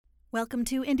Welcome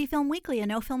to Indie Film Weekly, a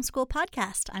No Film School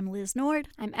podcast. I'm Liz Nord.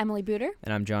 I'm Emily Booter.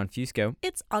 And I'm John Fusco.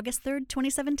 It's August 3rd,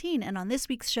 2017, and on this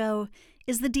week's show,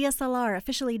 is the DSLR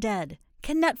officially dead?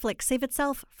 Can Netflix save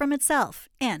itself from itself?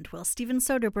 And will Steven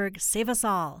Soderbergh save us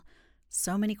all?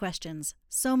 So many questions,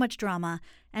 so much drama,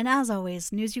 and as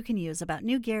always, news you can use about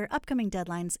new gear, upcoming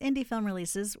deadlines, indie film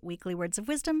releases, weekly words of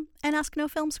wisdom, and Ask No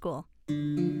Film School.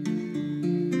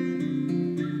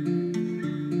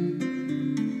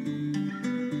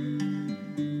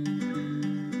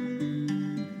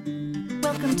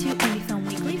 Welcome to Indie Film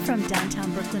Weekly from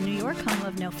downtown Brooklyn, New York, home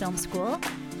of No Film School.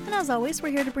 And as always,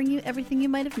 we're here to bring you everything you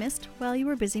might have missed while you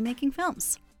were busy making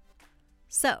films.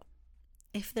 So,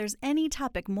 if there's any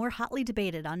topic more hotly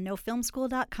debated on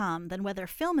nofilmschool.com than whether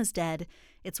film is dead,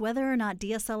 it's whether or not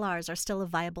DSLRs are still a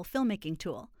viable filmmaking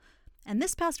tool. And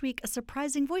this past week, a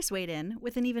surprising voice weighed in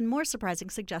with an even more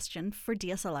surprising suggestion for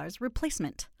DSLR's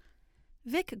replacement.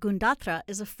 Vic Gundatra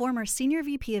is a former senior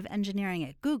VP of engineering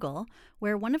at Google,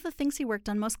 where one of the things he worked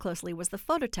on most closely was the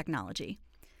photo technology.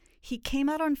 He came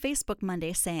out on Facebook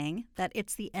Monday saying that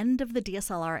it's the end of the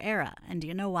DSLR era, and do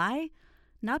you know why?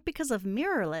 Not because of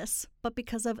mirrorless, but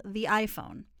because of the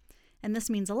iPhone. And this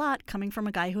means a lot coming from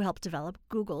a guy who helped develop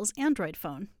Google's Android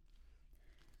phone.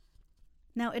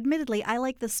 Now, admittedly, I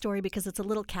like this story because it's a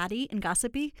little catty and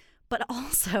gossipy, but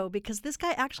also because this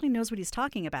guy actually knows what he's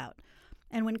talking about.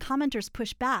 And when commenters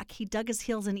pushed back, he dug his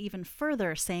heels in even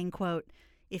further, saying, quote,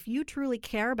 "If you truly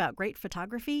care about great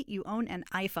photography, you own an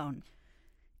iPhone.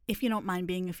 If you don't mind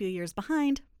being a few years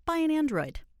behind, buy an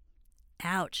Android."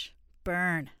 Ouch.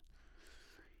 Burn.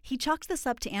 He chalks this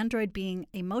up to Android being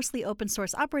a mostly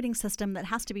open-source operating system that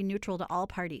has to be neutral to all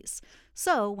parties.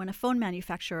 So when a phone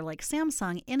manufacturer like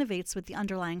Samsung innovates with the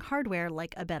underlying hardware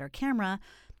like a better camera,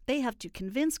 they have to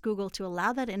convince Google to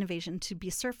allow that innovation to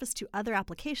be surfaced to other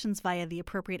applications via the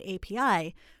appropriate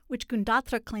API, which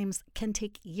Gundatra claims can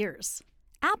take years.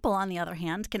 Apple, on the other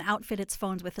hand, can outfit its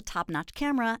phones with a top-notch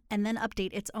camera and then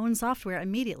update its own software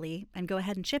immediately and go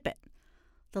ahead and ship it.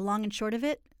 The long and short of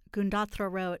it,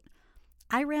 Gundatra wrote,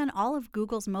 "I ran all of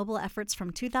Google's mobile efforts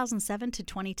from 2007 to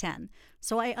 2010,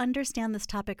 so I understand this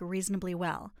topic reasonably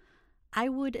well. I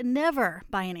would never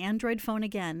buy an Android phone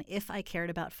again if I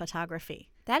cared about photography."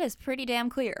 That is pretty damn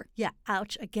clear. Yeah,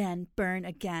 ouch again, burn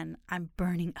again, I'm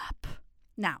burning up.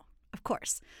 Now, of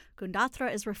course,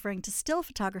 Gundatra is referring to still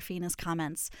photography in his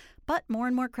comments, but more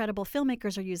and more credible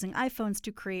filmmakers are using iPhones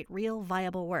to create real,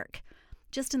 viable work.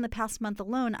 Just in the past month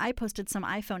alone, I posted some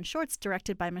iPhone shorts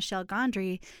directed by Michelle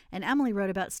Gondry, and Emily wrote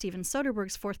about Steven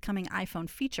Soderbergh's forthcoming iPhone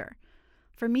feature.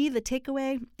 For me, the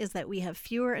takeaway is that we have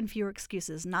fewer and fewer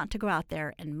excuses not to go out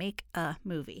there and make a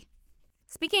movie.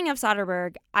 Speaking of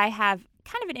Soderbergh, I have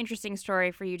kind of an interesting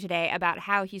story for you today about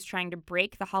how he's trying to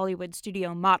break the Hollywood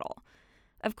studio model.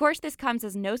 Of course, this comes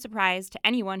as no surprise to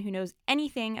anyone who knows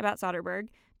anything about Soderbergh,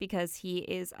 because he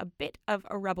is a bit of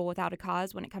a rebel without a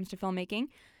cause when it comes to filmmaking.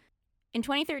 In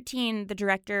 2013, the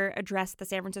director addressed the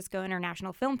San Francisco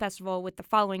International Film Festival with the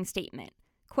following statement,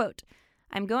 quote,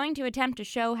 "I'm going to attempt to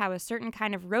show how a certain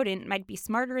kind of rodent might be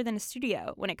smarter than a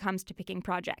studio when it comes to picking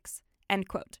projects," end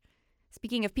quote.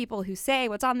 Speaking of people who say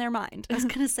what's on their mind. I was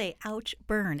going to say, ouch,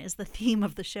 burn is the theme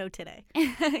of the show today.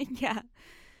 Yeah.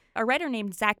 A writer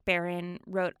named Zach Barron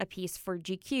wrote a piece for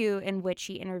GQ in which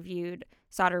he interviewed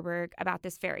Soderbergh about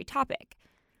this very topic.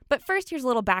 But first, here's a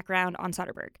little background on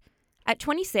Soderbergh. At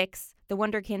 26, the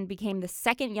Wonderkind became the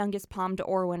second youngest Palme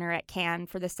d'Or winner at Cannes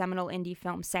for the seminal indie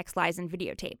film Sex, Lies, and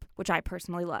Videotape, which I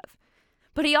personally love.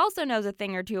 But he also knows a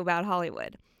thing or two about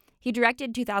Hollywood. He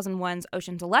directed 2001's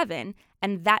Ocean's 11,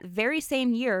 and that very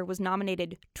same year was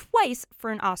nominated twice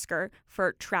for an Oscar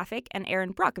for Traffic and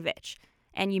Erin Brockovich.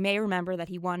 And you may remember that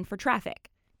he won for Traffic.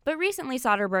 But recently,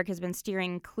 Soderbergh has been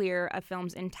steering clear of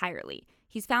films entirely.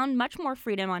 He's found much more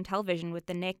freedom on television with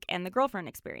the Nick and the Girlfriend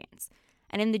Experience.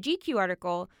 And in the GQ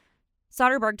article,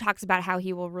 Soderbergh talks about how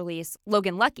he will release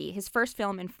Logan Lucky, his first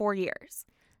film in 4 years.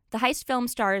 The heist film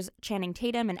stars Channing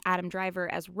Tatum and Adam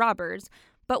Driver as robbers,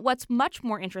 but what's much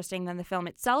more interesting than the film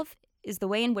itself is the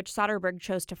way in which Soderbergh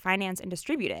chose to finance and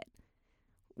distribute it.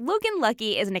 Logan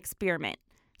Lucky is an experiment,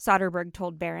 Soderbergh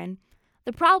told Barron.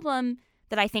 The problem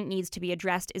that I think needs to be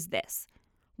addressed is this.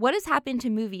 What has happened to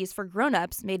movies for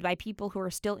grown-ups made by people who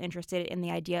are still interested in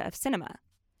the idea of cinema?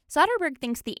 Soderbergh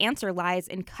thinks the answer lies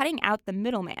in cutting out the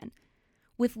middleman.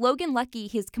 With Logan Lucky,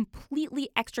 he's completely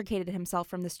extricated himself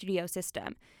from the studio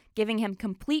system, giving him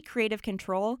complete creative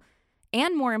control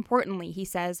and, more importantly, he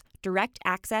says, direct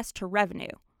access to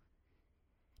revenue.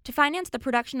 To finance the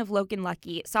production of Logan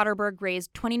Lucky, Soderbergh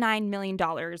raised $29 million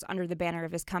under the banner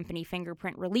of his company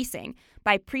Fingerprint Releasing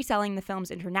by pre-selling the film's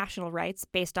international rights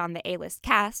based on the A-list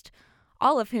cast,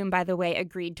 all of whom, by the way,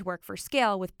 agreed to work for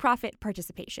scale with profit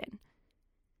participation.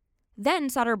 Then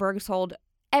Soderbergh sold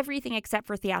everything except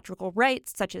for theatrical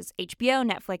rights, such as HBO,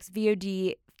 Netflix,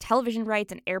 VOD, television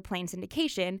rights, and airplane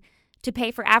syndication, to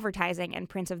pay for advertising and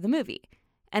prints of the movie.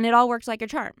 And it all works like a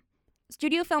charm.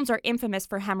 Studio films are infamous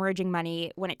for hemorrhaging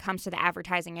money when it comes to the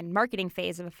advertising and marketing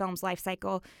phase of a film's life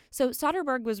cycle, so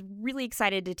Soderbergh was really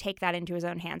excited to take that into his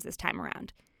own hands this time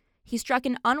around. He struck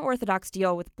an unorthodox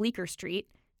deal with Bleecker Street,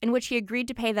 in which he agreed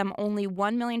to pay them only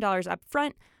 $1 million up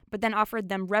front, but then offered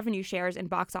them revenue shares in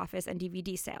box office and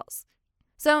DVD sales.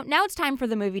 So now it's time for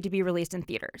the movie to be released in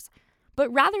theaters.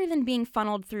 But rather than being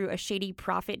funneled through a shady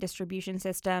profit distribution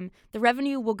system, the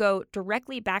revenue will go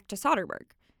directly back to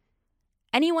Soderbergh.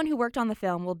 Anyone who worked on the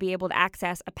film will be able to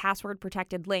access a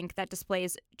password-protected link that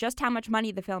displays just how much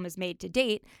money the film has made to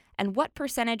date and what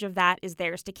percentage of that is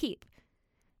theirs to keep.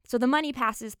 So the money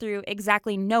passes through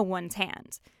exactly no one's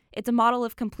hands. It's a model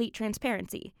of complete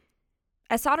transparency.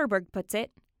 As Soderbergh puts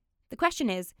it, the question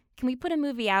is, can we put a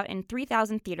movie out in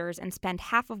 3,000 theaters and spend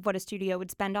half of what a studio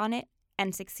would spend on it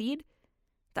and succeed?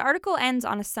 The article ends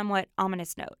on a somewhat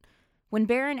ominous note. When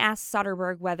Barron asks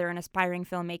Soderbergh whether an aspiring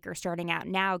filmmaker starting out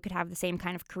now could have the same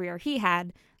kind of career he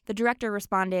had, the director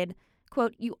responded,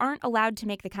 quote, "You aren't allowed to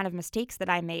make the kind of mistakes that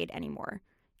I made anymore.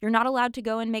 You're not allowed to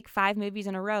go and make 5 movies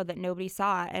in a row that nobody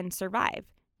saw and survive.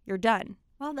 You're done."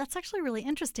 Well, that's actually really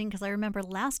interesting because I remember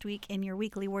last week in your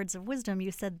weekly Words of Wisdom,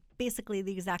 you said basically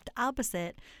the exact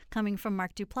opposite, coming from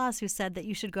Mark Duplass, who said that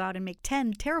you should go out and make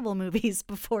 10 terrible movies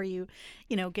before you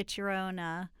get your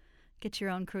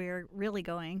own career really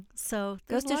going. So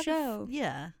goes to show,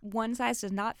 yeah, one size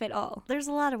does not fit all. There's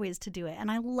a lot of ways to do it, and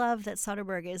I love that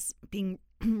Soderbergh is being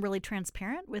really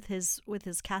transparent with his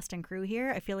cast and crew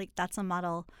here. I feel like that's a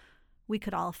model we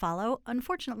could all follow.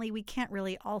 Unfortunately, we can't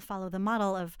really all follow the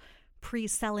model of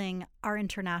pre-selling our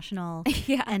international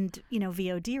and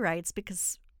VOD rights,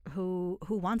 because who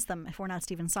wants them if we're not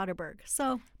Steven Soderbergh?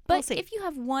 So, but if you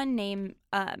have one name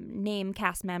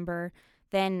cast member,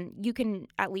 then you can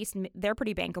at least, they're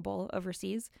pretty bankable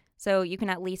overseas, so you can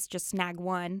at least just snag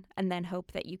one and then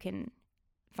hope that you can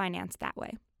finance that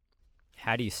way.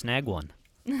 How do you snag one?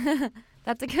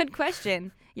 That's a good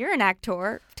question. You're an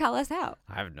actor. Tell us how.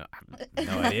 I have no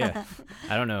idea.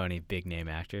 I don't know any big name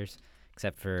actors,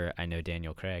 except for I know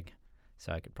Daniel Craig,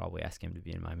 so I could probably ask him to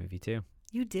be in my movie too.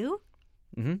 You do?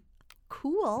 Mm-hmm.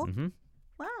 Cool. Mm-hmm.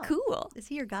 Wow. Cool. Is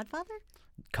he your godfather?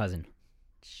 Cousin.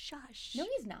 Shush. No,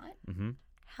 he's not. Mm-hmm.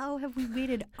 How have we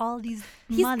waited all these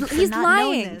months he's and not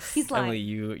lying. known this? He's lying.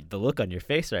 Emily, the look on your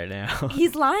face right now.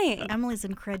 He's lying. Emily's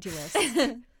incredulous.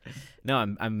 No,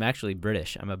 I'm actually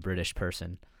British. I'm a British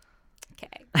person.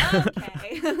 Okay.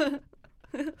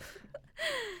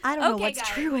 I don't know what's guys.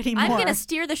 true anymore. I'm going to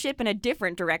steer the ship in a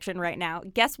different direction right now.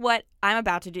 Guess what I'm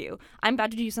about to do? I'm about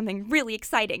to do something really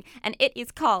exciting, and it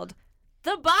is called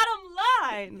The Bottom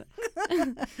Line.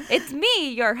 It's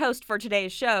me, your host for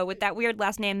today's show, with that weird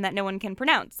last name that no one can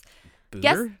pronounce.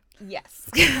 Booter? Yes.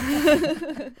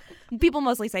 People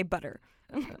mostly say butter.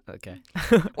 Okay.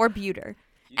 Or buter.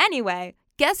 Anyway,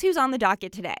 guess who's on the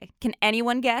docket today? Can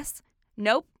anyone guess?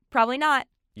 Nope, probably not.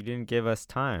 You didn't give us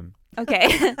time.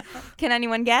 Okay. Can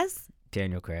anyone guess?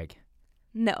 Daniel Craig.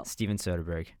 No. Steven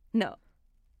Soderbergh. No.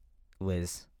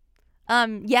 Liz.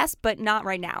 Yes, but not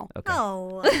right now. Okay.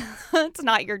 Oh. It's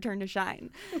not your turn to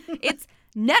shine. It's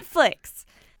Netflix.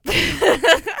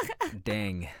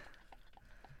 Dang.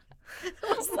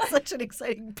 That was such an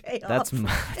exciting payoff. That's I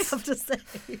have to say.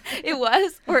 It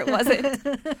was, or it wasn't.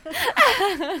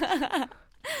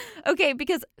 Okay,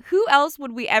 because who else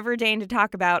would we ever deign to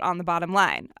talk about on The Bottom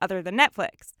Line other than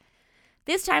Netflix?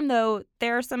 This time, though,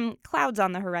 there are some clouds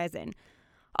on the horizon.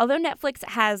 Although Netflix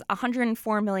has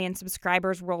 104 million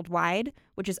subscribers worldwide,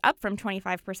 which is up from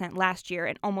 25% last year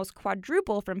and almost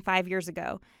quadruple from 5 years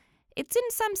ago, it's in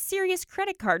some serious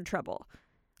credit card trouble.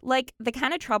 Like the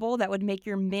kind of trouble that would make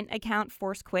your Mint account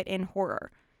force quit in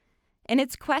horror. In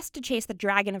its quest to chase the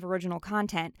dragon of original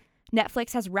content,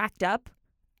 Netflix has racked up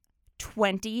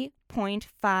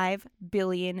 $20.5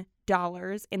 billion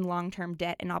in long-term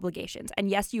debt and obligations. And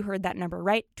yes, you heard that number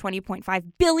right, $20.5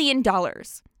 billion.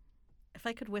 If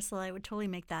I could whistle, I would totally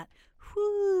make that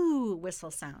whoo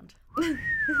whistle sound.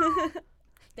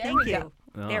 Thank you.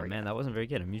 Oh, There we man, that wasn't very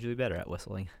good. I'm usually better at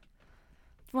whistling.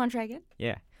 Want to try again?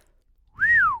 Yeah.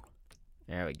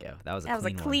 There we go. That was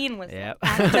a clean whistle. Yep.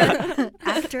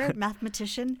 Actor,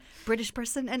 mathematician, British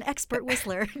person, and expert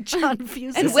whistler, John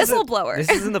Fusey. And whistleblower. This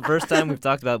isn't the first time we've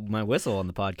talked about my whistle on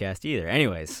the podcast either.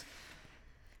 Anyways,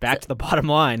 back to the bottom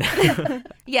line.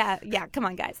 Yeah, come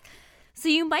on, guys. So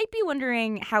you might be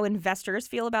wondering how investors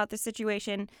feel about this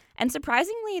situation, and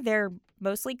surprisingly, they're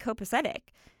mostly copacetic.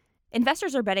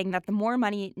 Investors are betting that the more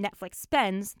money Netflix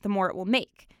spends, the more it will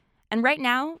make. And right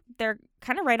now, they're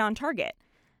kind of right on target.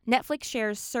 Netflix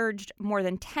shares surged more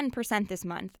than 10% this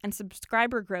month, and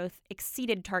subscriber growth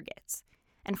exceeded targets.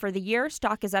 And for the year,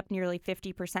 stock is up nearly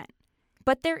 50%.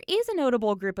 But there is a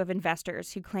notable group of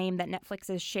investors who claim that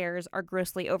Netflix's shares are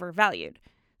grossly overvalued.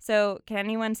 So, can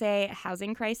anyone say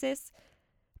housing crisis?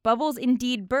 Bubbles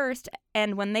indeed burst,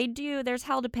 and when they do, there's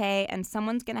hell to pay, and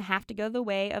someone's going to have to go the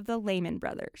way of the Lehman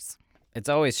Brothers. It's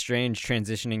always strange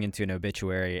transitioning into an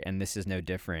obituary, and this is no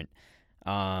different.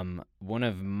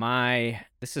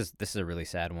 This is a really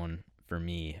sad one for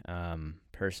me,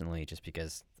 personally, just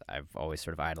because I've always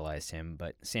sort of idolized him.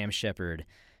 But Sam Shepard,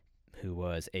 who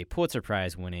was a Pulitzer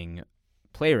Prize-winning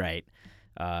playwright,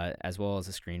 as well as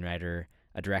a screenwriter,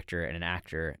 a director, and an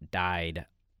actor, died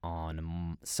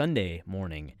on Sunday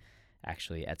morning,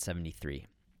 actually, at 73.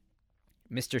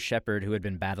 Mr. Shepard, who had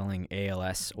been battling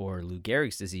ALS or Lou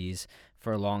Gehrig's disease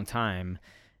for a long time,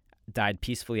 died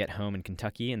peacefully at home in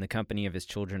Kentucky in the company of his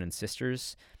children and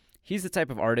sisters. He's the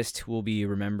type of artist who will be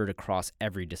remembered across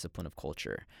every discipline of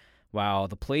culture. While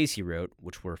the plays he wrote,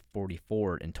 which were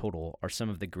 44 in total, are some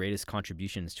of the greatest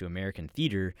contributions to American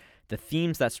theater, the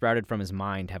themes that sprouted from his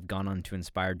mind have gone on to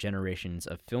inspire generations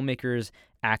of filmmakers,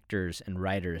 actors, and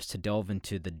writers to delve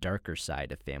into the darker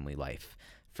side of family life,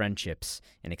 friendships,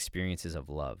 and experiences of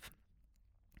love.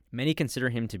 Many consider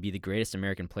him to be the greatest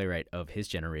American playwright of his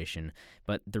generation,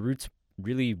 but the roots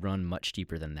really run much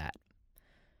deeper than that.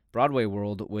 Broadway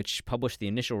World, which published the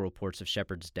initial reports of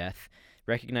Shepard's death,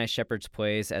 recognized Shepard's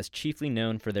plays as chiefly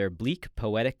known for their bleak,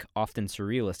 poetic, often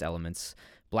surrealist elements,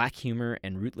 black humor,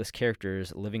 and rootless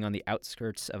characters living on the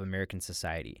outskirts of American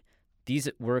society. These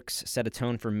works set a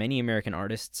tone for many American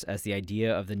artists as the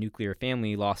idea of the nuclear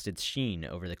family lost its sheen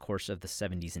over the course of the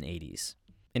 70s and 80s.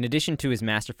 In addition to his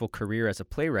masterful career as a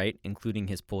playwright, including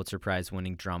his Pulitzer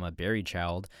Prize-winning drama Buried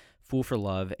Child, Fool for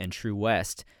Love, and True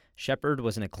West, Shepard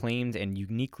was an acclaimed and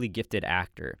uniquely gifted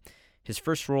actor. His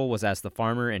first role was as the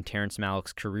farmer in Terrence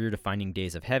Malick's career-defining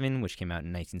Days of Heaven, which came out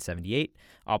in 1978,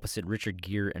 opposite Richard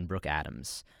Gere and Brooke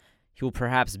Adams. He will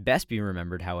perhaps best be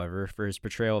remembered, however, for his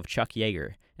portrayal of Chuck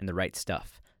Yeager in The Right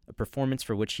Stuff, a performance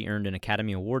for which he earned an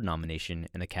Academy Award nomination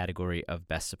in the category of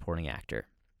Best Supporting Actor.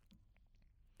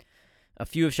 A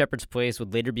few of Shepard's plays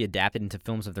would later be adapted into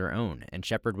films of their own, and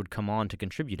Shepard would come on to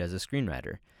contribute as a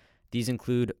screenwriter. These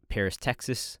include Paris,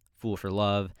 Texas, Fool for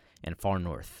Love, and Far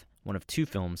North, one of two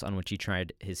films on which he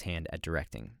tried his hand at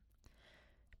directing.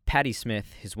 Patti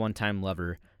Smith, his one-time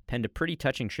lover, penned a pretty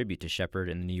touching tribute to Shepard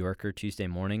in the New Yorker Tuesday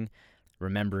morning,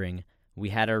 remembering, "We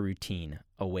had our routine,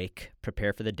 awake,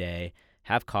 prepare for the day,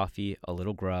 have coffee, a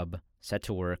little grub, set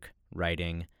to work,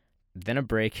 writing, then a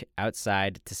break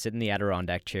outside to sit in the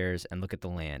Adirondack chairs and look at the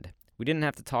land. We didn't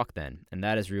have to talk then, and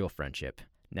that is real friendship.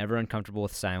 Never uncomfortable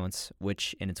with silence,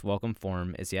 which, in its welcome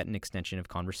form, is yet an extension of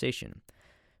conversation.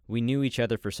 We knew each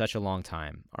other for such a long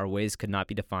time. Our ways could not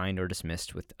be defined or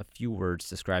dismissed with a few words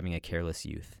describing a careless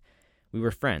youth. We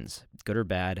were friends, good or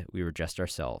bad, we were just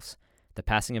ourselves. The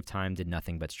passing of time did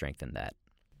nothing but strengthen that."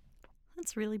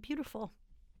 That's really beautiful.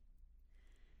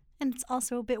 And it's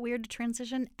also a bit weird to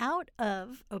transition out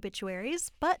of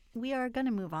obituaries, but we are going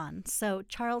to move on. So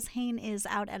Charles Haine is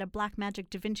out at a Blackmagic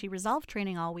DaVinci Resolve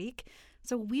training all week,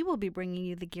 so we will be bringing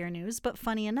you the gear news, but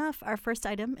funny enough, our first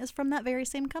item is from that very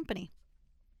same company.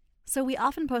 So we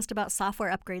often post about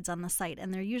software upgrades on the site,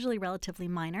 and they're usually relatively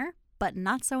minor, but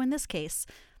not so in this case.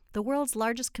 The world's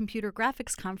largest computer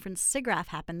graphics conference, SIGGRAPH,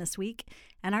 happened this week,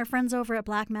 and our friends over at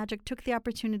Blackmagic took the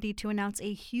opportunity to announce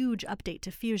a huge update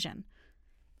to Fusion.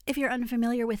 If you're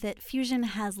unfamiliar with it, Fusion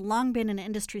has long been an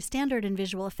industry standard in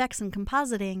visual effects and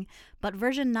compositing, but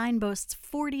version 9 boasts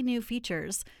 40 new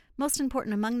features, most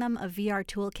important among them a VR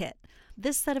toolkit.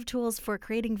 This set of tools for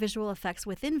creating visual effects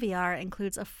within VR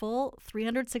includes a full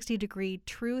 360-degree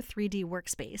true 3D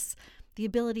workspace, the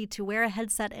ability to wear a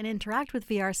headset and interact with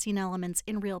VR scene elements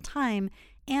in real time,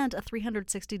 and a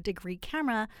 360-degree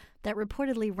camera that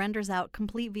reportedly renders out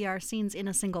complete VR scenes in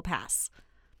a single pass.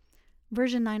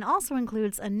 Version 9 also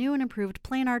includes a new and improved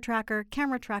planar tracker,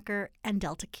 camera tracker, and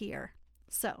delta keyer.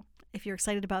 So, if you're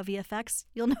excited about VFX,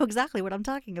 you'll know exactly what I'm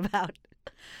talking about.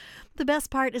 The best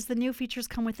part is the new features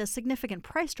come with a significant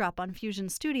price drop on Fusion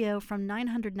Studio from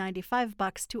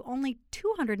 $995 to only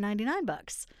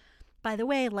 $299. By the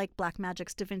way, like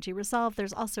Blackmagic's DaVinci Resolve,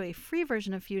 there's also a free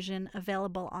version of Fusion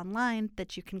available online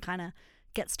that you can kind of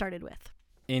get started with.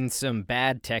 In some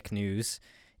bad tech news,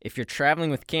 if you're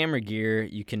traveling with camera gear,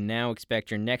 you can now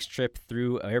expect your next trip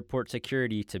through airport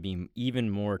security to be even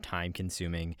more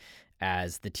time-consuming,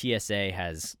 as the TSA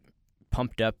has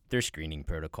pumped up their screening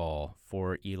protocol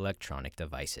for electronic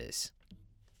devices.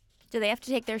 Do they have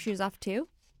to take their shoes off too?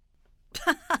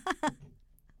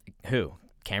 Who?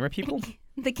 Camera people?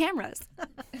 The cameras.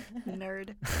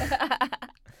 Nerd.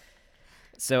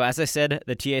 So as I said,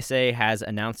 the TSA has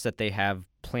announced that they have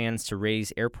plans to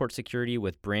raise airport security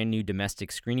with brand new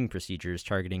domestic screening procedures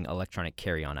targeting electronic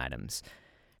carry-on items.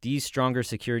 These stronger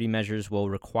security measures will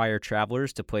require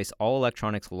travelers to place all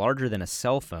electronics larger than a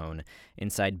cell phone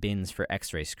inside bins for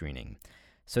X-ray screening.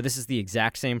 So this is the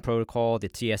exact same protocol the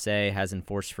TSA has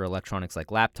enforced for electronics like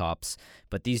laptops,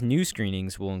 but these new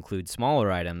screenings will include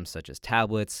smaller items such as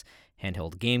tablets,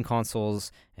 handheld game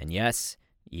consoles, and yes,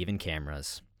 even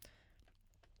cameras.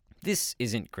 This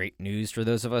isn't great news for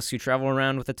those of us who travel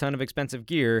around with a ton of expensive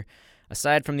gear.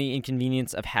 Aside from the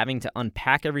inconvenience of having to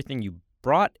unpack everything you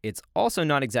brought, it's also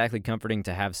not exactly comforting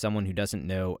to have someone who doesn't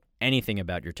know anything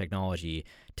about your technology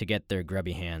to get their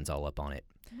grubby hands all up on it.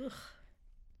 Ugh.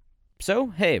 So,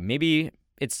 hey, maybe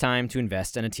it's time to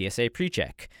invest in a TSA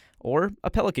PreCheck or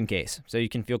a Pelican case so you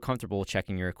can feel comfortable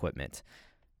checking your equipment.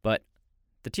 But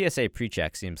the TSA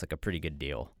PreCheck seems like a pretty good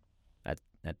deal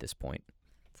at this point.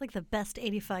 It's like the best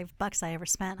 $85 I ever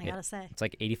spent, I gotta say. It's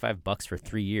like $85 for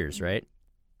 3 years, right?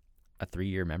 A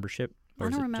 3-year membership? Or I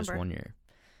don't is it remember. just 1 year?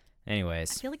 I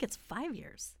Anyways, feel like it's 5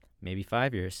 years. maybe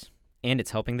 5 years. And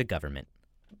it's helping the government.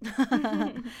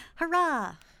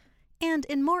 Hurrah! And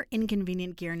in more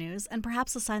inconvenient gear news, and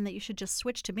perhaps a sign that you should just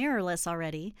switch to mirrorless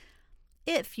already,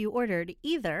 if you ordered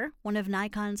either one of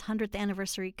Nikon's 100th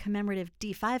anniversary commemorative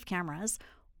D5 cameras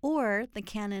or the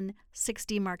Canon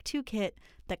 6D Mark II kit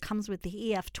that comes with the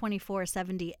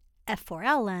EF2470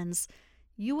 f4L lens,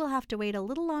 you will have to wait a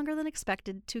little longer than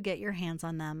expected to get your hands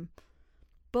on them.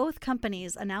 Both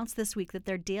companies announced this week that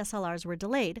their DSLRs were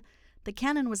delayed. The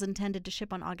Canon was intended to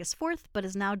ship on August 4th, but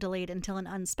is now delayed until an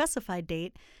unspecified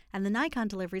date, and the Nikon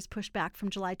deliveries pushed back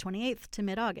from July 28th to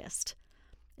mid-August.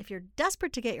 If you're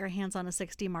desperate to get your hands on a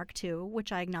 6D Mark II,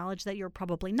 which I acknowledge that you're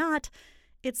probably not,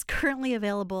 it's currently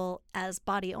available as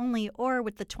body only or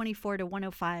with the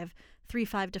 24-105,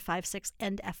 35-5.6,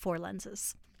 and f4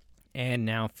 lenses. And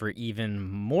now for even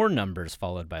more numbers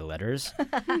followed by letters.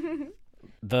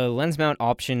 The lens mount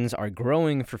options are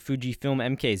growing for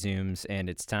Fujifilm MK zooms, and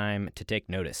it's time to take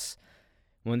notice.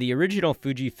 When the original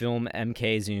Fujifilm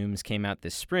MK zooms came out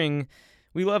this spring,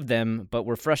 we loved them, but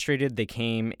were frustrated they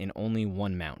came in only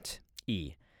one mount,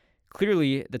 E.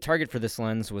 Clearly, the target for this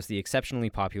lens was the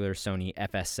exceptionally popular Sony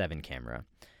FS7 camera.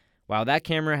 While that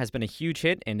camera has been a huge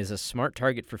hit and is a smart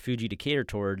target for Fuji to cater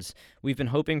towards, we've been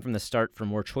hoping from the start for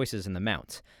more choices in the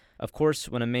mount. Of course,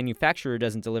 when a manufacturer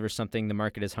doesn't deliver something the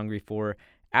market is hungry for,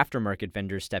 aftermarket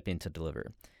vendors step in to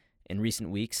deliver. In recent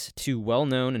weeks, two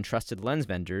well-known and trusted lens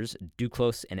vendors,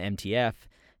 Duclos and MTF,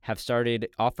 have started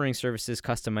offering services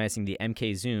customizing the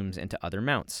MK zooms into other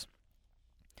mounts.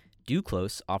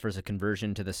 Duclos offers a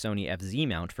conversion to the Sony FZ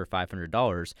mount for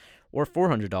 $500, or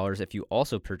 $400 if you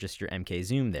also purchase your MK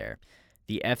zoom there.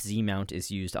 The FZ mount is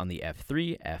used on the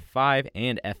F3, F5,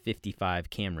 and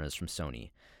F55 cameras from Sony.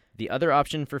 The other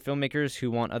option for filmmakers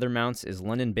who want other mounts is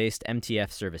London-based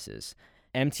MTF services.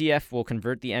 MTF will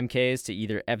convert the MKs to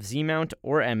either FZ mount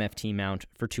or MFT mount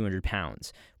for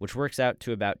 £200, which works out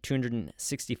to about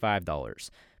 $265.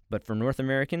 But for North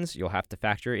Americans, you'll have to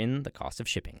factor in the cost of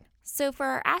shipping. So for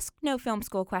our Ask No Film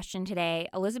School question today,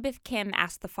 Elizabeth Kim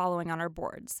asked the following on our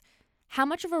boards. How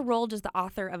much of a role does the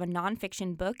author of a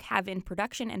nonfiction book have in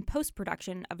production and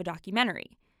post-production of a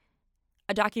documentary?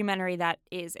 A documentary that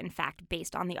is, in fact,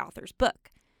 based on the author's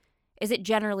book. Is it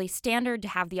generally standard to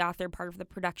have the author part of the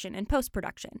production and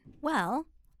post-production? Well,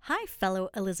 hi, fellow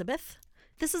Elizabeth.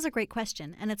 This is a great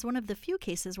question, and it's one of the few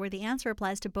cases where the answer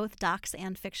applies to both docs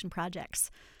and fiction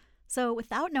projects. So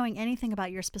without knowing anything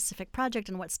about your specific project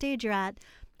and what stage you're at,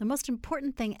 the most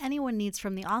important thing anyone needs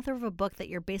from the author of a book that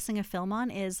you're basing a film on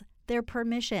is their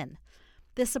permission.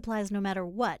 This applies no matter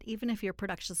what, even if your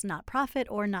production's not profit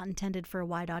or not intended for a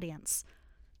wide audience.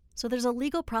 So there's a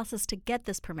legal process to get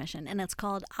this permission, and it's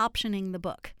called optioning the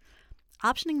book.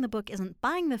 Optioning the book isn't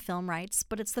buying the film rights,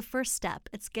 but it's the first step.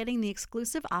 It's getting the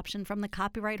exclusive option from the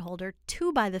copyright holder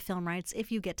to buy the film rights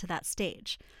if you get to that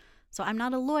stage. So I'm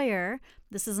not a lawyer.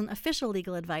 This isn't official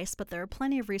legal advice, but there are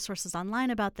plenty of resources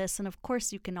online about this, and of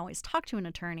course you can always talk to an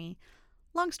attorney.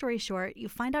 Long story short, you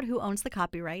find out who owns the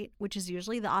copyright, which is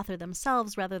usually the author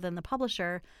themselves rather than the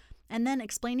publisher, and then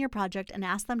explain your project and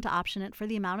ask them to option it for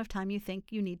the amount of time you think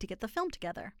you need to get the film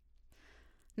together.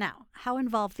 Now, how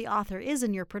involved the author is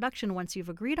in your production once you've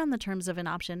agreed on the terms of an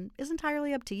option is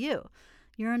entirely up to you.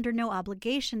 You're under no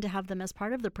obligation to have them as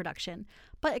part of the production,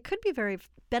 but it could be very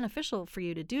beneficial for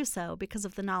you to do so because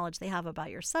of the knowledge they have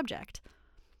about your subject.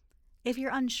 If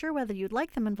you're unsure whether you'd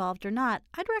like them involved or not,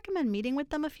 I'd recommend meeting with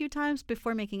them a few times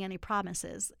before making any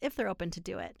promises, if they're open to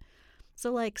do it.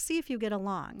 So, see if you get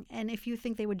along, and if you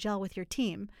think they would gel with your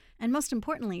team. And most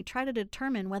importantly, try to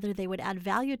determine whether they would add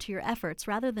value to your efforts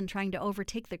rather than trying to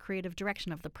overtake the creative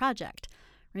direction of the project.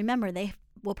 Remember, they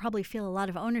will probably feel a lot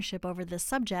of ownership over this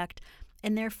subject,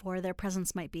 and therefore their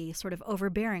presence might be sort of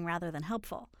overbearing rather than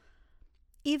helpful.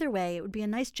 Either way, it would be a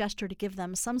nice gesture to give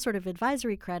them some sort of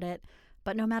advisory credit,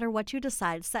 but no matter what you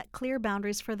decide, set clear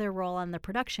boundaries for their role on the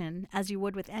production, as you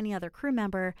would with any other crew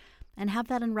member, and have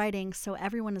that in writing so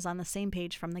everyone is on the same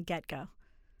page from the get-go.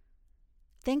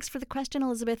 Thanks for the question,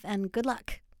 Elizabeth, and good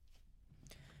luck.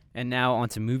 And now on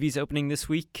to movies opening this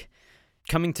week.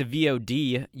 Coming to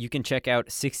VOD, you can check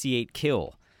out 68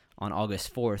 Kill on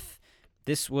August 4th.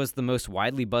 This was the most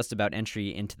widely buzzed about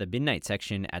entry into the Midnight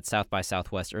section at South by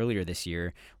Southwest earlier this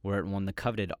year, where it won the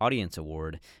coveted Audience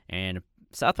Award, and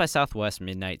South by Southwest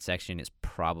Midnight section is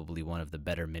probably one of the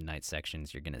better Midnight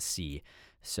sections you're going to see.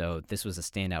 So this was a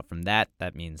standout from that.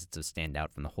 That means it's a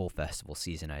standout from the whole festival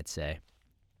season, I'd say.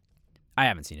 I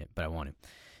haven't seen it, but I want to.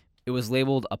 It was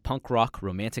labeled a punk rock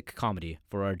romantic comedy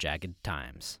for our jagged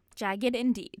times. Jagged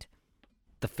indeed.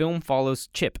 The film follows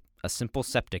Chip, a simple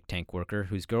septic tank worker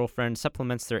whose girlfriend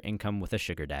supplements their income with a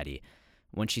sugar daddy.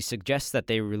 When she suggests that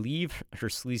they relieve her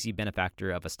sleazy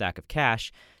benefactor of a stack of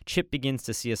cash, Chip begins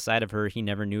to see a side of her he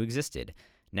never knew existed.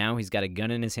 Now he's got a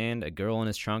gun in his hand, a girl in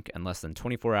his trunk, and less than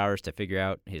 24 hours to figure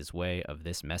out his way of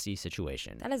this messy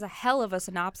situation. That is a hell of a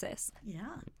synopsis.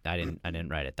 Yeah. I didn't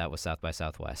write it. That was South by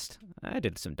Southwest. I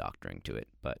did some doctoring to it,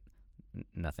 but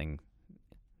nothing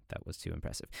that was too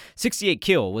impressive. 68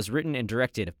 Kill was written and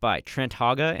directed by Trent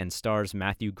Haga and stars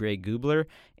Matthew Gray Gubler,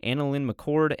 Annalyn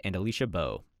McCord, and Alicia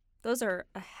Bowe. Those are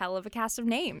a hell of a cast of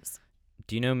names.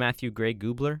 Do you know Matthew Gray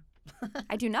Gubler?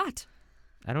 I do not.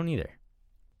 I don't either.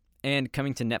 And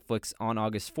coming to Netflix on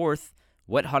August 4th,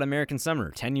 Wet Hot American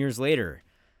Summer, 10 years later.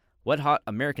 Wet Hot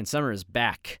American Summer is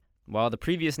back. While the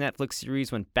previous Netflix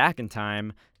series went back in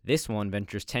time, this one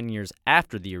ventures 10 years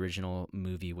after the original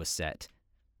movie was set.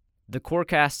 The core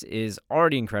cast is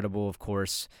already incredible, of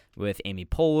course, with Amy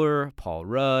Poehler, Paul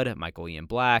Rudd, Michael Ian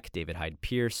Black, David Hyde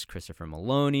Pierce, Christopher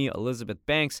Maloney, Elizabeth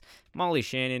Banks, Molly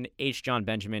Shannon, H. John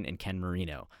Benjamin, and Ken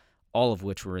Marino, all of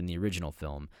which were in the original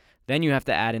film. Then you have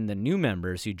to add in the new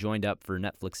members who joined up for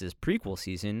Netflix's prequel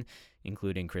season,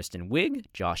 including Kristen Wiig,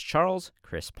 Josh Charles,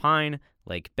 Chris Pine,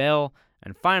 Lake Bell,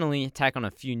 and finally tack on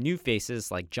a few new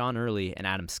faces like John Early and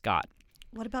Adam Scott.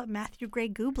 What about Matthew Gray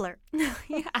Gubler?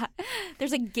 Yeah,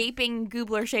 there's a gaping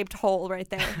Gubler-shaped hole right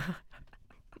there.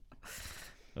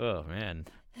 Oh, man.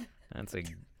 That's a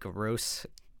gross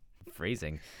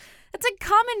phrasing. It's a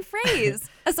common phrase,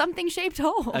 a something-shaped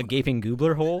hole. A gaping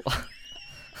Gubler hole?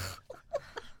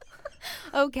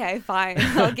 Okay, fine.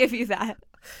 I'll give you that.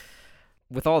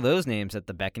 With all those names at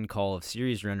the beck and call of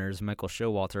series runners Michael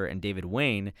Showalter and David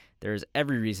Wayne, there is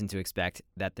every reason to expect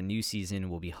that the new season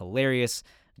will be hilarious,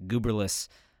 gooberless,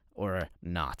 or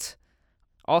not.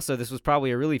 Also, this was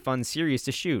probably a really fun series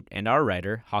to shoot, and our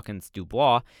writer, Hawkins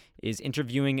Dubois, is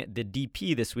interviewing the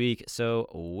DP this week, so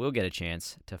we'll get a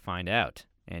chance to find out.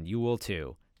 And you will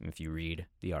too, if you read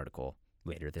the article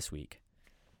later this week.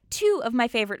 2 of my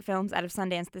favorite films out of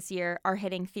Sundance this year are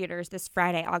hitting theaters this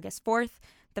Friday, August 4th.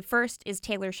 The first is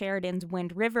Taylor Sheridan's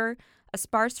Wind River, a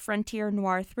sparse frontier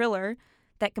noir thriller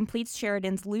that completes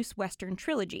Sheridan's loose Western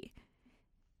trilogy.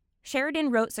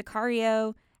 Sheridan wrote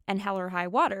Sicario and Hell or High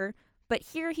Water, but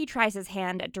here he tries his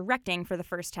hand at directing for the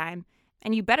first time,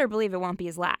 and you better believe it won't be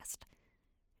his last.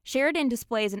 Sheridan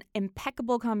displays an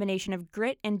impeccable combination of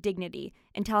grit and dignity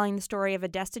in telling the story of a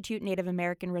destitute Native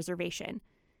American reservation.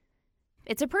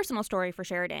 It's a personal story for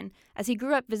Sheridan, as he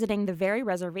grew up visiting the very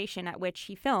reservation at which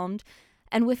he filmed,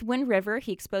 and with Wind River,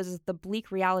 he exposes the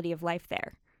bleak reality of life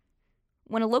there.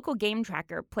 When a local game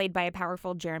tracker, played by a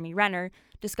powerful Jeremy Renner,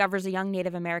 discovers a young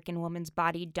Native American woman's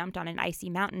body dumped on an icy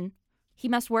mountain, he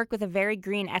must work with a very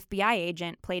green FBI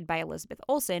agent, played by Elizabeth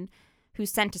Olsen, who's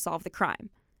sent to solve the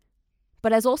crime.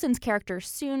 But as Olsen's character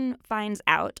soon finds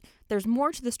out, there's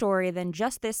more to the story than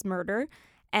just this murder,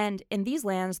 and in these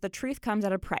lands, the truth comes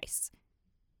at a price.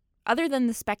 Other than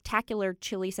the spectacular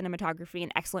chilly cinematography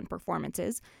and excellent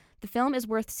performances, the film is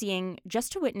worth seeing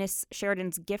just to witness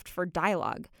Sheridan's gift for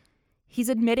dialogue. He's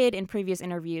admitted in previous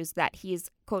interviews that he's,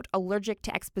 quote, allergic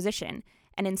to exposition,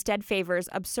 and instead favors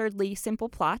absurdly simple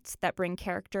plots that bring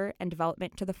character and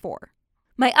development to the fore.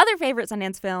 My other favorite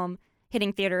Sundance film,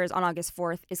 hitting theaters on August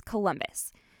 4th, is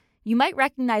Columbus. You might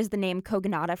recognize the name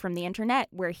Kogonada from the internet,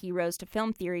 where he rose to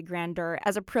film theory grandeur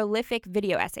as a prolific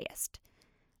video essayist.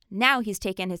 Now he's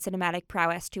taken his cinematic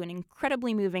prowess to an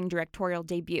incredibly moving directorial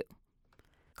debut.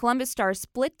 Columbus stars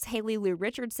Split's Haley Lou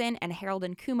Richardson and Harold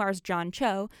and Kumar's John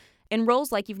Cho in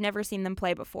roles like you've never seen them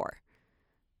play before.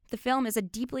 The film is a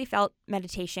deeply felt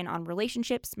meditation on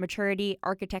relationships, maturity,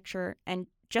 architecture, and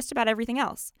just about everything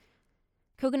else.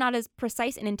 Kogonada's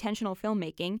precise and intentional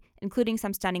filmmaking, including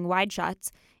some stunning wide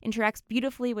shots, interacts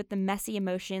beautifully with the messy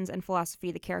emotions and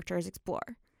philosophy the characters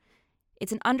explore.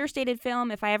 It's an understated film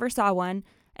if I ever saw one,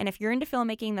 and if you're into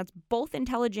filmmaking that's both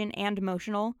intelligent and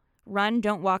emotional, run,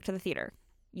 don't walk to the theater.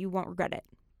 You won't regret it.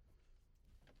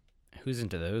 Who's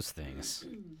into those things?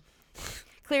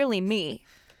 Clearly me.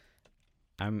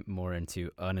 I'm more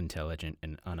into unintelligent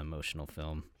and unemotional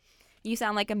film. You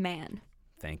sound like a man.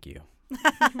 Thank you.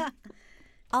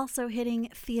 Also hitting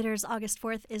theaters August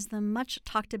 4th is the much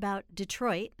talked about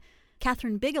Detroit.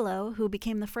 Catherine Bigelow, who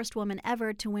became the first woman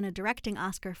ever to win a directing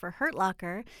Oscar for Hurt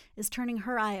Locker, is turning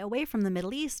her eye away from the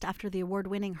Middle East after the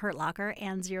award-winning Hurt Locker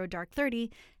and Zero Dark 30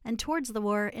 and towards the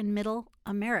war in Middle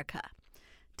America.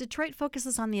 Detroit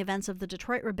focuses on the events of the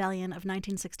Detroit Rebellion of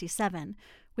 1967.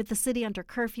 With the city under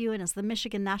curfew and as the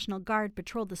Michigan National Guard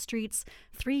patrolled the streets,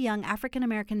 3 young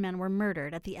African-American men were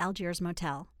murdered at the Algiers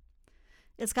Motel.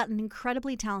 It's got an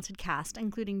incredibly talented cast,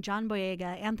 including John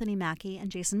Boyega, Anthony Mackie,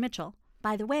 and Jason Mitchell.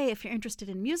 By the way, if you're interested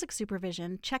in music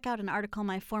supervision, check out an article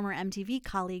my former MTV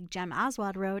colleague Jem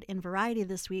Aswad wrote in Variety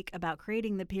this week about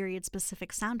creating the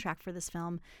period-specific soundtrack for this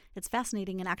film. It's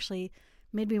fascinating and actually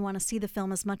made me want to see the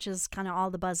film as much as kind of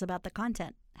all the buzz about the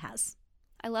content has.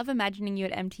 I love imagining you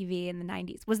at MTV in the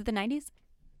 90s. Was it the 90s?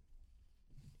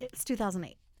 It's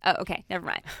 2008. Oh, okay. Never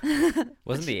mind.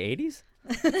 Wasn't the 80s?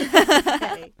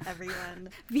 Okay, everyone.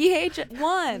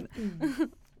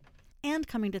 VH1. And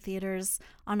coming to theaters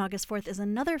on August 4th is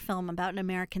another film about an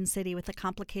American city with a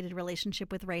complicated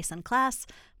relationship with race and class,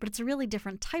 but it's a really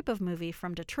different type of movie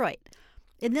from Detroit.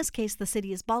 In this case, the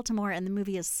city is Baltimore, and the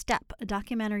movie is Step, a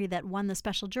documentary that won the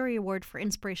Special Jury Award for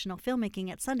Inspirational Filmmaking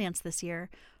at Sundance this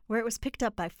year, where it was picked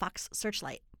up by Fox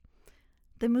Searchlight.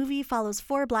 The movie follows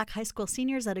 4 black high school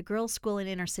seniors at a girls' school in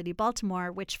inner-city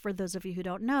Baltimore, which, for those of you who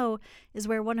don't know, is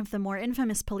where one of the more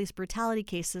infamous police brutality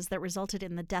cases that resulted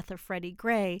in the death of Freddie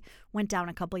Gray went down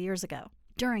a couple years ago,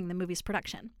 during the movie's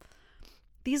production.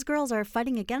 These girls are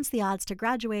fighting against the odds to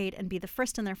graduate and be the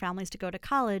first in their families to go to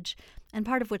college, and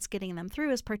part of what's getting them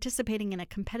through is participating in a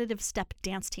competitive step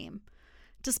dance team.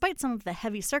 Despite some of the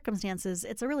heavy circumstances,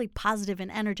 it's a really positive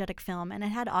and energetic film, and it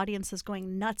had audiences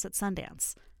going nuts at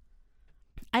Sundance.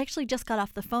 I actually just got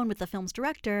off the phone with the film's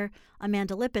director,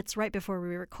 Amanda Lippitz, right before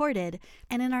we recorded,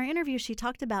 and in our interview she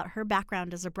talked about her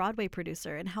background as a Broadway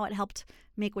producer and how it helped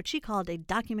make what she called a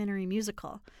documentary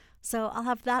musical. So I'll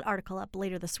have that article up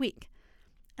later this week.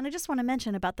 And I just want to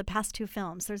mention about the past 2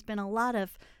 films. There's been a lot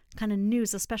of kind of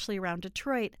news, especially around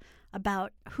Detroit,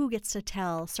 about who gets to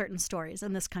tell certain stories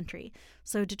in this country.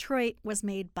 So Detroit was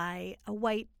made by a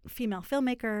white female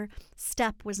filmmaker.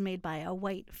 Step was made by a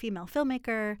white female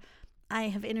filmmaker. I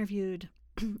have interviewed,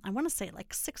 I want to say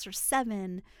like 6 or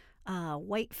 7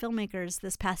 white filmmakers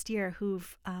this past year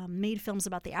who've made films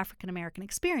about the African-American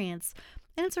experience.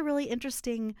 And it's a really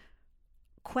interesting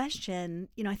question,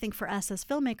 I think for us as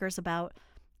filmmakers about,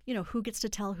 who gets to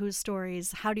tell whose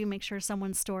stories? How do you make sure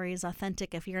someone's story is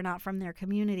authentic if you're not from their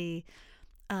community,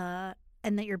 and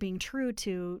that you're being true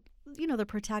to, the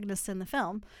protagonists in the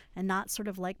film and not sort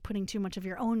of like putting too much of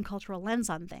your own cultural lens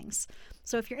on things.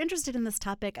 So if you're interested in this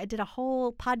topic, I did a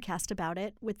whole podcast about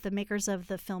it with the makers of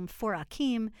the film For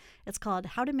Akeem. It's called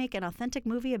How to Make an Authentic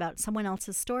Movie About Someone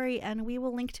Else's Story, and we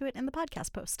will link to it in the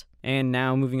podcast post. And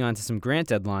now moving on to some grant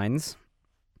deadlines.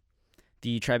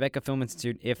 The Tribeca Film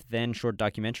Institute If Then Short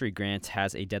Documentary Grant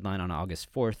has a deadline on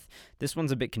August 4th. This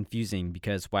one's a bit confusing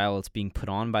because while it's being put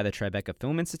on by the Tribeca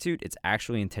Film Institute, it's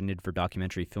actually intended for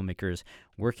documentary filmmakers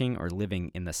working or living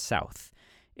in the South.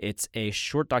 It's a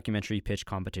short documentary pitch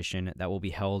competition that will be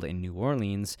held in New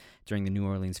Orleans during the New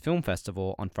Orleans Film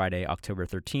Festival on Friday, October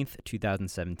 13th,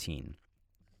 2017.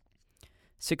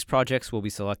 6 projects will be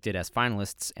selected as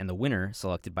finalists, and the winner,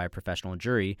 selected by a professional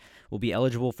jury, will be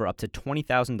eligible for up to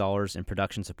 $20,000 in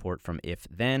production support from If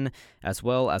Then, as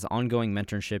well as ongoing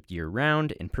mentorship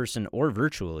year-round, in person or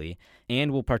virtually,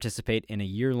 and will participate in a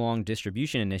year-long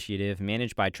distribution initiative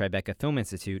managed by Tribeca Film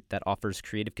Institute that offers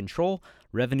creative control,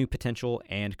 revenue potential,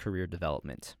 and career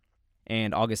development.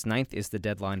 And August 9th is the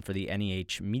deadline for the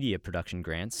NEH Media Production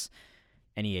Grants.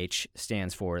 NEH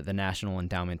stands for the National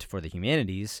Endowment for the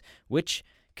Humanities, which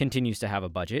continues to have a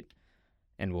budget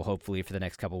and will hopefully for the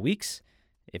next couple weeks.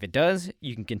 If it does,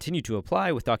 you can continue to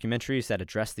apply with documentaries that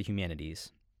address the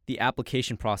humanities. The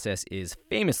application process is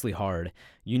famously hard.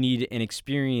 You need an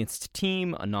experienced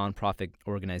team, a nonprofit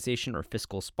organization or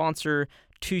fiscal sponsor,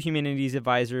 2 humanities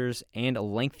advisors, and a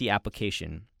lengthy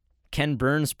application. Ken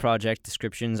Burns' project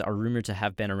descriptions are rumored to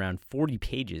have been around 40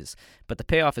 pages, but the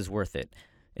payoff is worth it.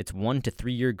 It's 1 to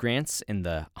 3 year grants in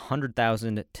the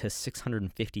 $100,000 to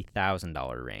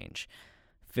 $650,000 range.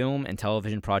 Film and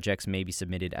television projects may be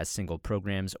submitted as single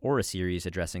programs or a series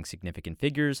addressing significant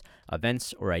figures,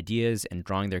 events, or ideas and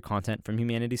drawing their content from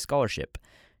humanities scholarship.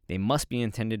 They must be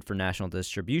intended for national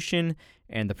distribution,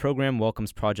 and the program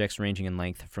welcomes projects ranging in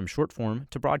length from short form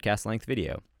to broadcast length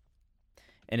video.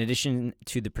 In addition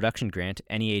to the production grant,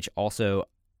 NEH also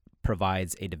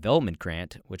provides a development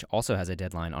grant, which also has a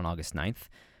deadline on August 9th.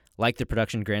 Like the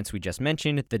production grants we just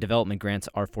mentioned, the development grants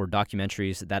are for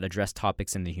documentaries that address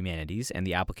topics in the humanities, and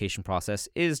the application process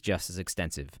is just as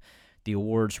extensive. The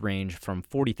awards range from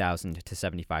 $40,000 to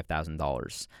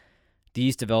 $75,000.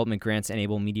 These development grants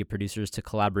enable media producers to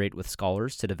collaborate with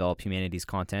scholars to develop humanities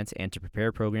content and to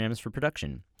prepare programs for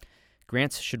production.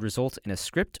 Grants should result in a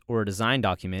script or a design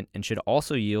document and should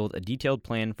also yield a detailed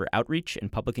plan for outreach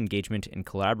and public engagement in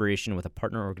collaboration with a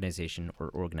partner organization or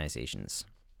organizations.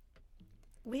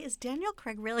 Wait, is Daniel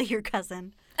Craig really your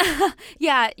cousin?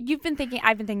 Yeah, I've been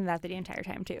thinking that the entire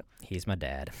time too. He's my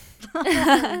dad.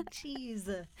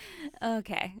 Jeez.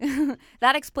 Okay.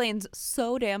 That explains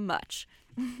so damn much.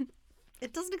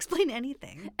 It doesn't explain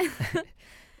anything.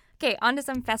 Okay, on to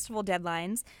some festival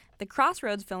deadlines. The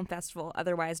Crossroads Film Festival,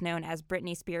 otherwise known as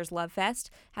Britney Spears Love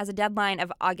Fest, has a deadline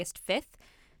of August 5th.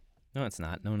 No, it's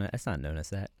not. It's not known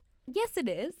as that. Yes, it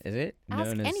is. Is it? Ask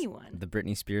known as anyone. The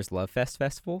Britney Spears Love Fest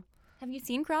Festival? Have you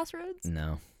seen Crossroads?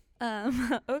 No.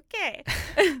 Okay.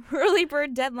 Early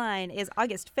bird deadline is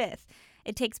August 5th.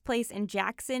 It takes place in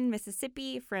Jackson,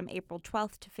 Mississippi from April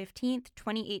 12th to 15th,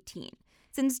 2018.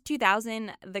 Since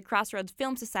 2000, the Crossroads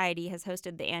Film Society has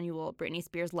hosted the annual Britney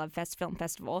Spears Love Fest Film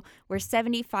Festival, where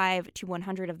 75 to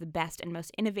 100 of the best and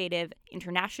most innovative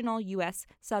international, U.S.,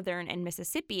 Southern, and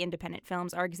Mississippi independent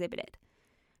films are exhibited.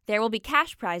 There will be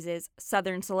cash prizes,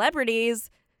 Southern celebrities,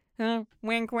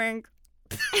 wink wink,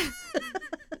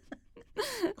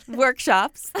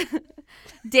 workshops,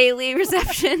 daily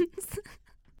receptions,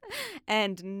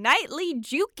 and nightly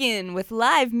jukin' with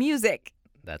live music.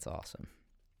 That's awesome.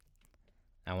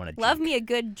 I want to Love juke. me a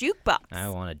good jukebox. I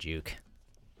want to juke.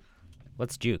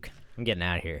 Let's juke. I'm getting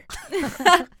out of here.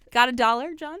 Got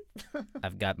 $1, John?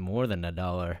 I've got more than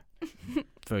 $1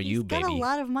 for you, baby. He's got a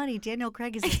lot of money. Daniel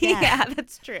Craig is his dad. Yeah,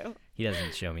 that's true. He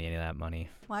doesn't show me any of that money.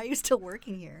 Why are you still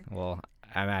working here? Well,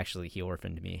 he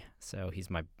orphaned me, so he's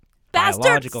my Bastard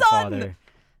biological son! father,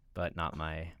 but not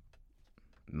my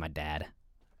dad,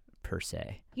 per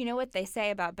se. You know what they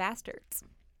say about bastards?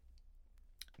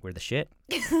 We're the shit.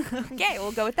 Okay,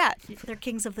 we'll go with that. They're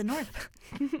kings of the north.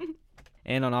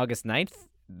 And on August 9th,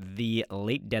 the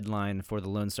late deadline for the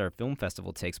Lone Star Film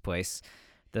Festival takes place.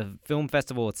 The film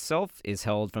festival itself is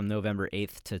held from November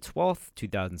 8th to 12th,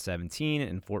 2017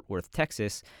 in Fort Worth,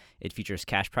 Texas. It features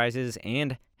cash prizes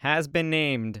and has been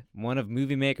named one of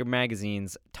Movie Maker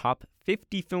magazine's top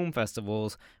 50 film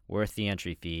festivals worth the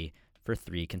entry fee for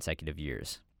 3 consecutive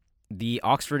years. The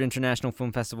Oxford International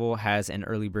Film Festival has an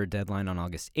early bird deadline on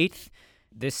August 8th.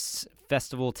 This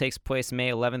festival takes place May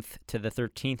 11th to the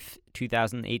 13th,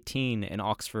 2018 in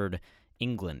Oxford,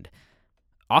 England.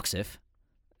 OXIF,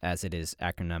 as it is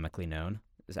acronomically known.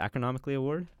 Is acronomically a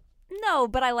word? No,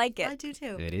 but I like I it. do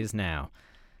too. It is now.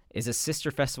 Is a sister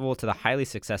festival to the highly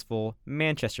successful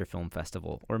Manchester Film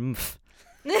Festival, or MF.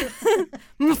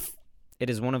 MF. It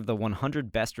is one of the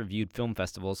 100 best reviewed film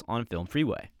festivals on Film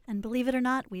Freeway. And believe it or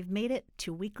not, we've made it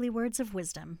to Weekly Words of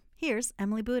Wisdom. Here's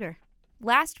Emily Booter.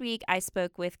 Last week, I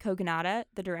spoke with Kogonada,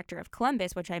 the director of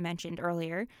Columbus, which I mentioned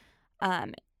earlier.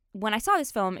 When I saw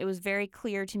this film, it was very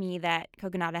clear to me that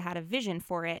Kogonada had a vision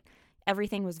for it.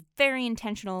 Everything was very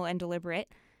intentional and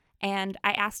deliberate. And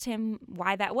I asked him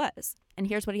why that was. And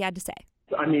here's what he had to say.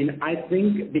 I mean, I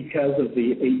think because of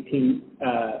the 18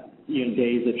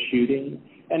 days of shooting,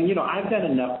 and, I've done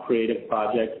enough creative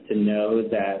projects to know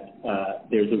that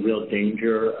there's a real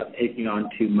danger of taking on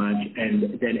too much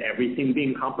and then everything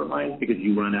being compromised because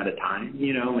you run out of time,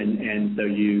 and so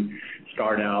you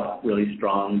start out really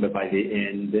strong, but by the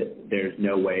end, there's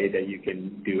no way that you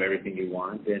can do everything you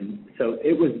want. And so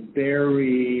it was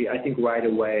I think right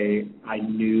away, I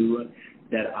knew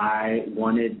that I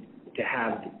wanted to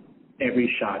have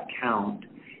every shot count.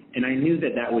 And I knew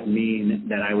that would mean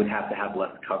that I would have to have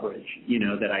less coverage,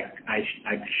 that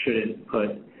I shouldn't put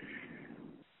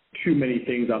too many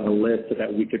things on the list so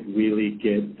that we could really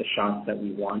get the shots that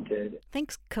we wanted.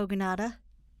 Thanks, Kogonada.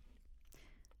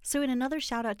 So in another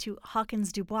shout out to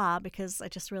Hawkins Dubois, because I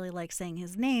just really like saying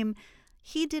his name,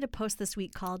 he did a post this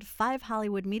week called 5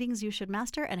 Hollywood Meetings You Should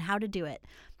Master and How to Do It,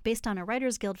 based on a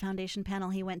Writers Guild Foundation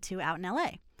panel he went to out in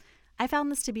LA. I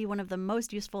found this to be one of the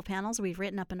most useful panels we've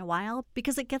written up in a while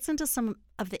because it gets into some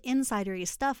of the insidery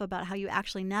stuff about how you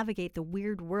actually navigate the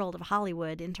weird world of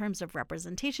Hollywood in terms of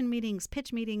representation meetings,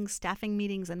 pitch meetings, staffing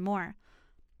meetings, and more.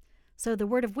 So the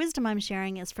word of wisdom I'm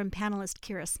sharing is from panelist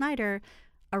Kira Snyder,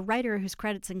 a writer whose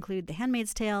credits include The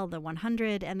Handmaid's Tale, The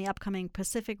 100, and the upcoming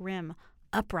Pacific Rim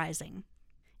Uprising.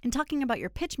 In talking about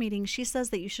your pitch meeting, she says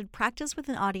that you should practice with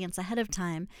an audience ahead of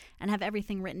time and have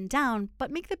everything written down, but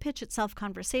make the pitch itself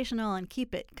conversational and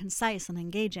keep it concise and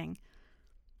engaging.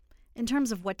 In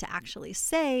terms of what to actually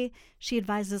say, she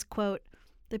advises, quote,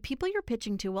 "The people you're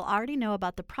pitching to will already know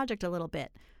about the project a little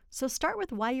bit, so start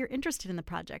with why you're interested in the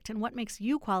project and what makes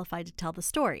you qualified to tell the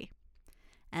story."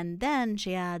 And then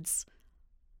she adds,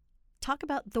 "Talk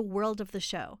about the world of the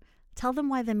show. Tell them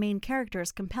why the main character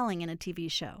is compelling in a TV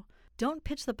show. Don't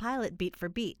pitch the pilot beat for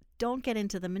beat. Don't get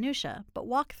into the minutia, but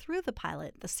walk through the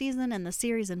pilot, the season, and the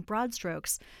series in broad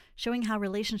strokes, showing how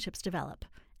relationships develop.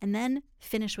 And then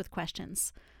finish with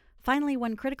questions. Finally,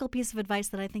 one critical piece of advice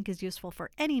that I think is useful for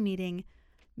any meeting,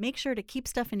 make sure to keep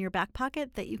stuff in your back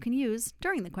pocket that you can use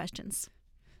during the questions."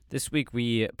 This week,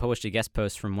 we published a guest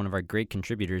post from one of our great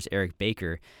contributors, Eric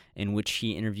Baker, in which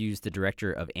he interviews the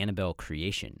director of Annabelle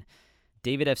Creation.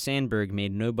 David F. Sandberg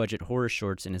made no-budget horror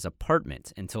shorts in his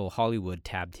apartment until Hollywood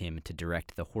tabbed him to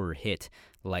direct the horror hit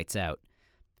Lights Out.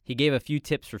 He gave a few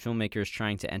tips for filmmakers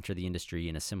trying to enter the industry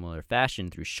in a similar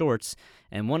fashion through shorts,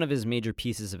 and one of his major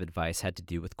pieces of advice had to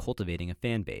do with cultivating a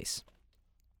fan base.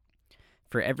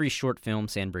 For every short film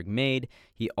Sandberg made,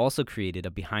 he also created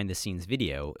a behind-the-scenes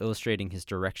video illustrating his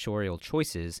directorial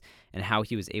choices and how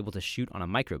he was able to shoot on a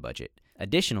micro-budget.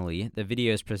 Additionally, the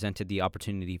videos presented the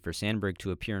opportunity for Sandberg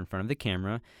to appear in front of the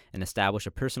camera and establish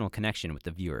a personal connection with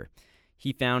the viewer.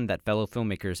 He found that fellow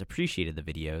filmmakers appreciated the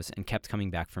videos and kept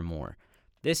coming back for more.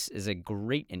 This is a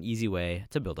great and easy way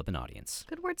to build up an audience.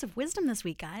 Good words of wisdom this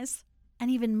week, guys. And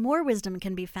even more wisdom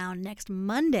can be found next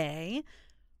Monday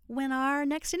when our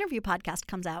next interview podcast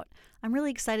comes out. I'm really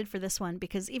excited for this one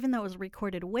because even though it was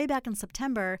recorded way back in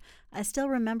September, I still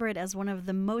remember it as one of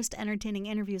the most entertaining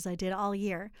interviews I did all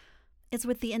year. It's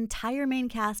with the entire main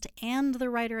cast and the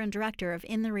writer and director of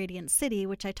In the Radiant City,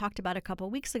 which I talked about a couple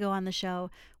weeks ago on the show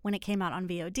when it came out on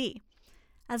VOD.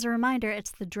 As a reminder,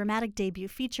 it's the dramatic debut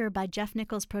feature by Jeff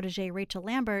Nichols' protege Rachel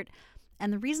Lambert,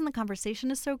 and the reason the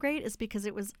conversation is so great is because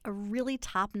it was a really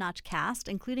top-notch cast,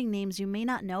 including names you may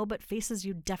not know but faces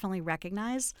you definitely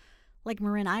recognize, like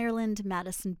Marin Ireland,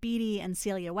 Madison Beatty, and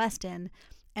Celia Weston,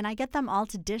 and I get them all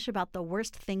to dish about the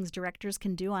worst things directors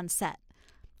can do on set.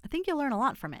 I think you'll learn a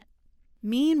lot from it.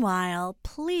 Meanwhile,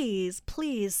 please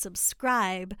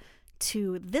subscribe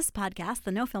to this podcast,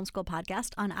 the No Film School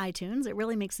podcast, on iTunes. It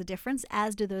really makes a difference,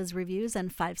 as do those reviews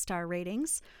and 5-star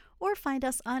ratings. Or find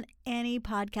us on any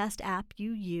podcast app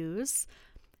you use.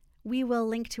 We will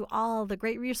link to all the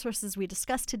great resources we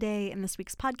discussed today in this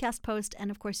week's podcast post,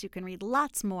 and of course you can read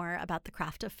lots more about the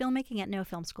craft of filmmaking at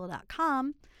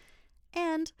nofilmschool.com.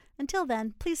 And until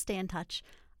then, please stay in touch.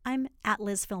 I'm at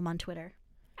LizFilm on Twitter.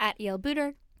 At Yale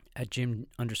Booter. At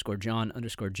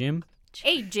Jim_John_Jim.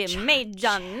 Hey Jim, hey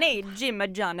John, hey Jim, a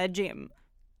John, a Jim.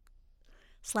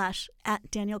 /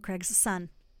 at Daniel Craig's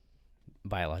son.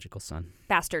 Biological son.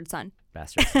 Bastard son.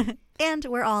 Bastard son. And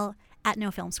we're all at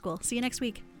No Film School. See you next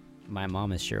week. My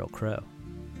mom is Sheryl Crow.